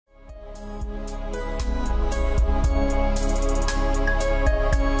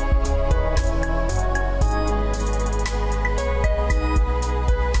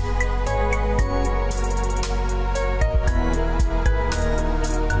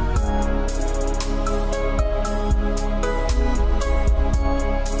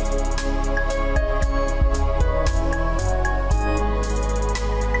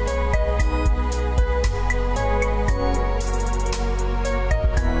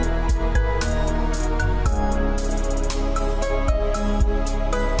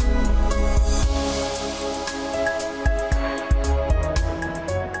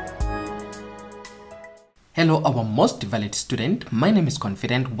Hello, our most valued student. My name is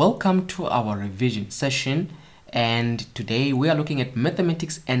Confident. Welcome to our revision session. And today we are looking at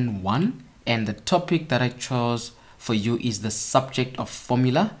Mathematics N1. And the topic that I chose for you is the subject of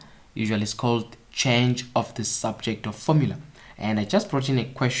formula. Usually it's called change of the subject of formula. And I just brought in a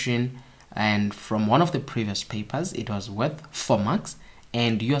question, and from one of the previous papers, it was worth 4 marks.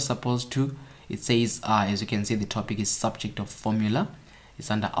 And you are supposed to, it says, as you can see, the topic is subject of formula.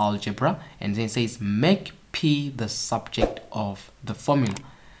 It's under algebra, and then it says make P the subject of the formula.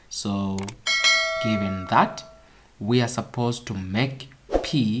 So given that, we are supposed to make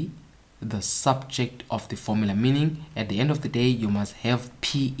P the subject of the formula, meaning at the end of the day you must have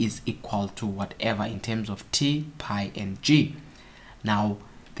P is equal to whatever in terms of T, pi, and G. Now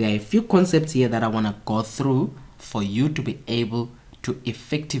there are a few concepts here that I want to go through for you to be able to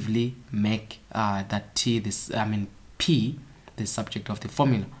effectively make that P the subject of the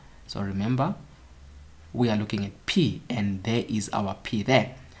formula. So remember, we are looking at P, and there is our P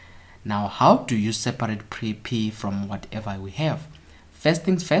there. Now how do you separate P from whatever we have? First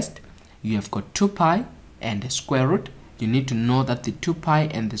things first, you have got 2 pi and the square root. You need to know that the 2 pi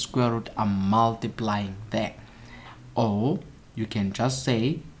and the square root are multiplying there. Or you can just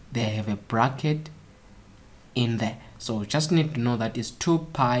say they have a bracket in there. So just need to know that it's 2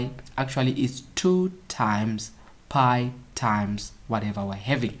 pi, actually it's 2 times pi times whatever we're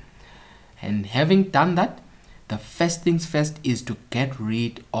having. And having done that, the first things first is to get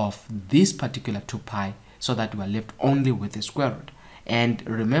rid of this particular 2 pi so that we're left only with the square root. And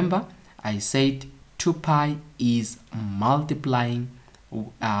remember, I said 2 pi is multiplying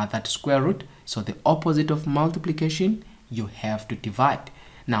that square root. So the opposite of multiplication, you have to divide.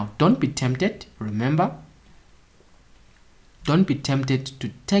 Now don't be tempted, remember, don't be tempted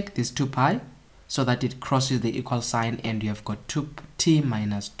to take this 2 pi so that it crosses the equal sign and you have got 2t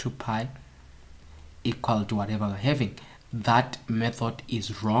minus 2 pi equal to whatever we're having. That method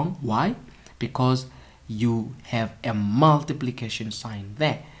is wrong. Why? Because you have a multiplication sign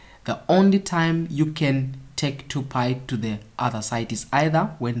there. The only time you can take 2 pi to the other side is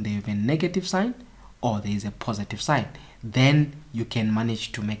either when they have a negative sign or there is a positive sign. Then you can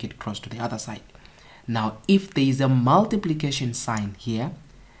manage to make it cross to the other side. Now if there is a multiplication sign here,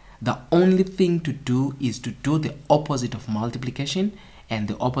 the only thing to do is to do the opposite of multiplication, and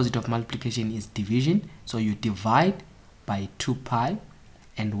the opposite of multiplication is division. So you divide by 2 pi,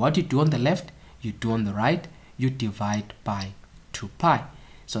 and what you do on the left, you do on the right, you divide by 2 pi,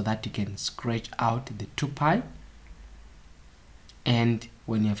 so that you can scratch out the 2 pi. And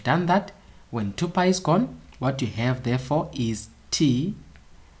when you have done that, when 2 pi is gone, what you have therefore is t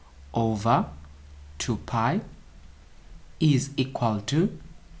over 2 pi is equal to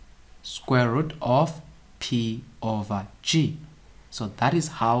square root of p over g. So that is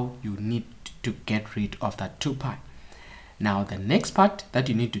how you need to get rid of that 2 pi. Now the next part that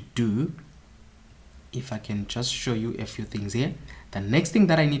you need to do, if I can just show you a few things here, the next thing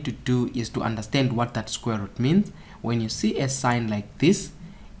that I need to do is to understand what that square root means. When you see a sign like this,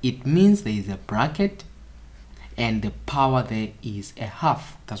 it means there is a bracket and the power there is a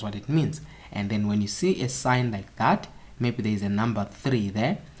half. That's what it means. And then when you see a sign like that, maybe there is a number 3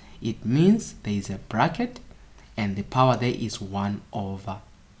 there, it means there is a bracket and the power there is 1 over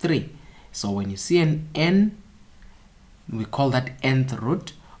 3. So when you see an n, we call that nth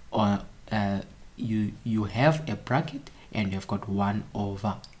root, or you have a bracket and you've got 1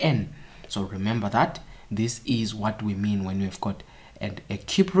 over n. So remember that this is what we mean when we've got a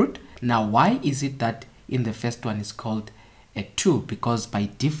cube root. Now why is it that in the first one is called a 2? Because by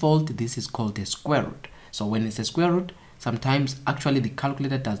default this is called a square root. So when it's a square root, sometimes actually the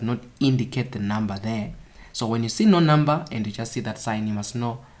calculator does not indicate the number there. So when you see no number and you just see that sign, you must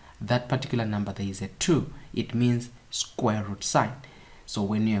know that particular number there is a 2. It means square root sign. So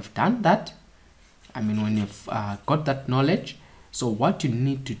when you have done that, when you've got that knowledge, so what you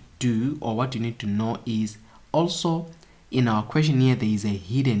need to do, or what you need to know, is also in our question here there is a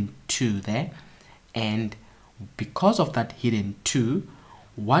hidden 2 there, and because of that hidden 2,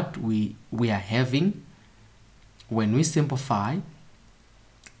 what we are having when we simplify,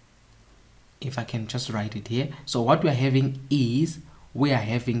 if I can just write it here, so what we are having is, we are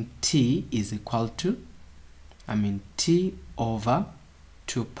having t is equal to, t over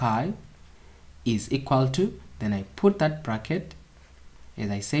 2 pi is equal to, then I put that bracket, as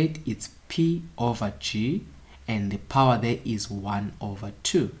I said, it's p over g, and the power there is 1 over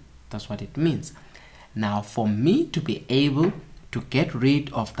 2. That's what it means. Now for me to be able to get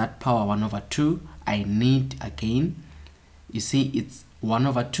rid of that power 1 over 2, I need, again, you see it's 1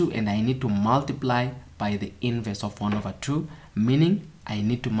 over 2, and I need to multiply by the inverse of 1 over 2, meaning I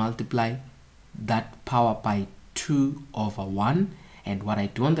need to multiply that power by 2 over 1, and what I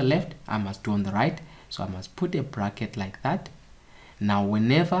do on the left I must do on the right. So I must put a bracket like that. Now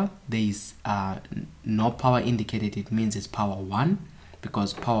whenever there is no power indicated, it means it's power 1,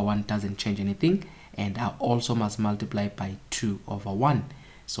 because power 1 doesn't change anything. And I also must multiply by 2 over 1.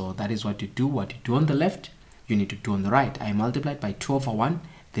 So that is what you do. What you do on the left, you need to do on the right. I multiplied by 2 over 1.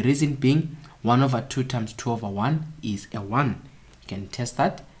 The reason being 1 over 2 times 2 over 1 is a 1. You can test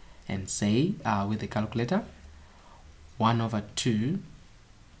that and say with the calculator, 1 over 2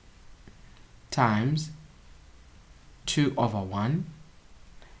 times 2 over 1.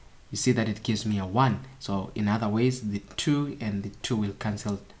 You see that it gives me a 1. So in other ways, the 2 and the 2 will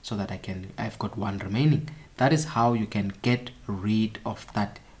cancel, so that I've got 1 remaining. That is how you can get rid of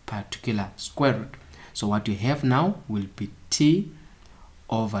that particular square root. So what you have now will be t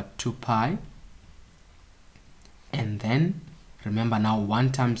over 2 pi, and then remember now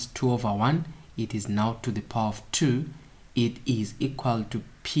 1 times 2 over 1, it is now to the power of 2. It is equal to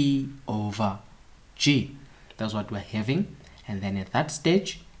p over g. That's what we're having. And then at that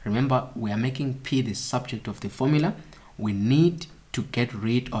stage, remember, we are making p the subject of the formula. We need to get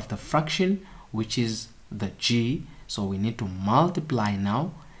rid of the fraction, which is the g. So we need to multiply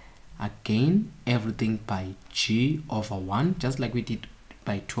now again everything by g over 1, just like we did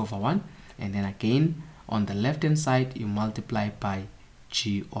by 2 over 1. And then again on the left hand side, you multiply by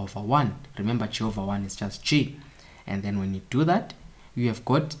g over 1. Remember, g over 1 is just g. And then when you do that, you have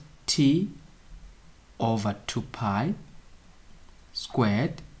got t over 2 pi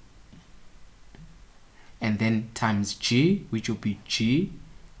squared, and then times g, which will be g,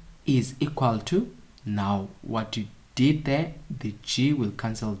 is equal to, now what you did there, the g will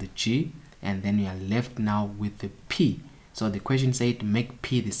cancel the g, and then you are left now with the p. So the question said make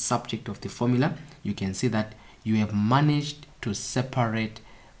p the subject of the formula. You can see that you have managed to separate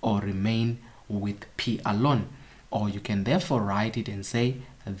or remain with p alone. Or you can therefore write it and say,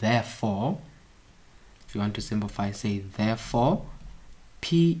 therefore, if you want to simplify, say therefore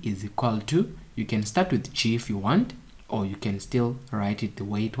p is equal to, you can start with g if you want, or you can still write it the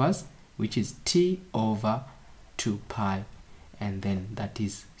way it was, which is t over 2 pi, and then that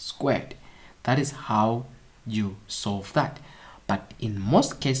is squared. That is how you solve that. But in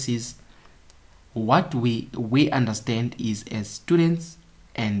most cases, what we understand is, as students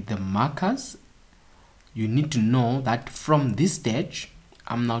and the markers, you need to know that from this stage,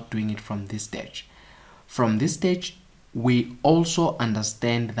 I'm not doing it from this stage. From this stage, we also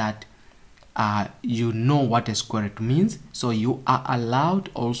understand that you know what a square root means. So you are allowed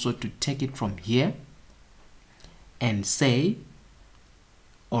also to take it from here and say,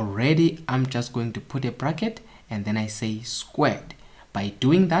 already I'm just going to put a bracket and then I say squared. By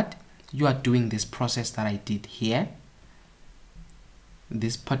doing that, you are doing this process that I did here.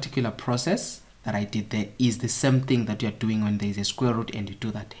 This particular process that I did there is the same thing that you're doing when there is a square root and you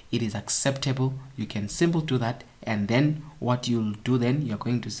do that. It is acceptable. You can simply do that. And then what you'll do then, you're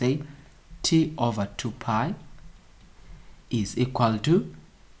going to say t over 2 pi is equal to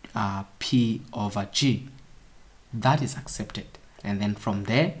p over g. That is accepted. And then from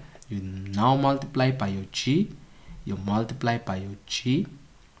there, you now multiply by your g. You multiply by your g.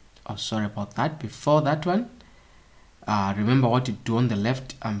 Oh, sorry about that. Before that one, remember what you do on the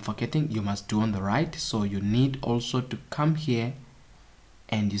left, I'm forgetting, you must do on the right. So you need also to come here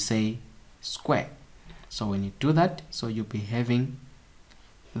and you say square. So when you do that, so you'll be having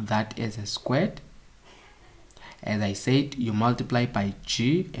that as a squared. As I said, you multiply by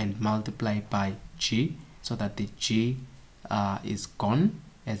g and multiply by g, so that the g is gone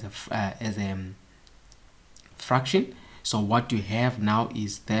as a fraction. So what you have now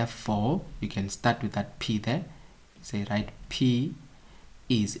is, therefore, you can start with that p there. Say, right, p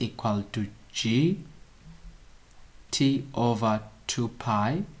is equal to g t over 2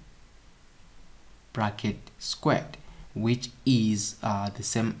 pi bracket squared, which is the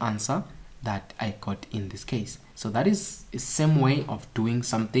same answer that I got in this case. So that is the same way of doing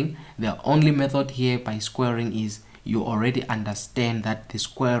something. The only method here by squaring is you already understand that the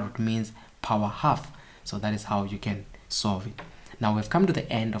square root means power half. So that is how you can solve it. Now we've come to the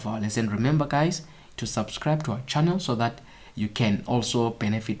end of our lesson. Remember, guys, to subscribe to our channel so that you can also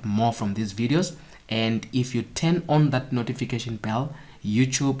benefit more from these videos. And if you turn on that notification bell,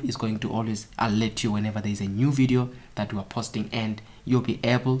 YouTube is going to always alert you whenever there is a new video that we are posting, and you'll be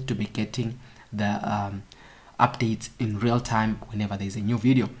able to be getting the updates in real time whenever there is a new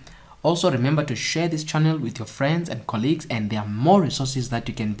video. Also, remember to share this channel with your friends and colleagues, and there are more resources that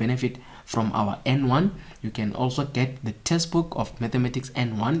you can benefit from our N1. You can also get the textbook of Mathematics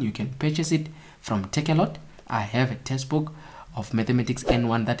N1. You can purchase it from Take A Lot. I have a textbook of Mathematics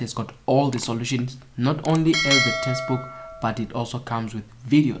N1 that has got all the solutions, not only as the textbook, but it also comes with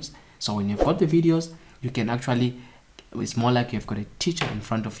videos. So when you've got the videos, you can actually, it's more like you've got a teacher in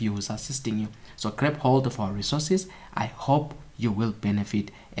front of you who's assisting you. So grab hold of our resources. I hope you will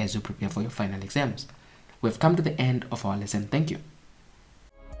benefit as you prepare for your final exams. We've come to the end of our lesson. Thank you.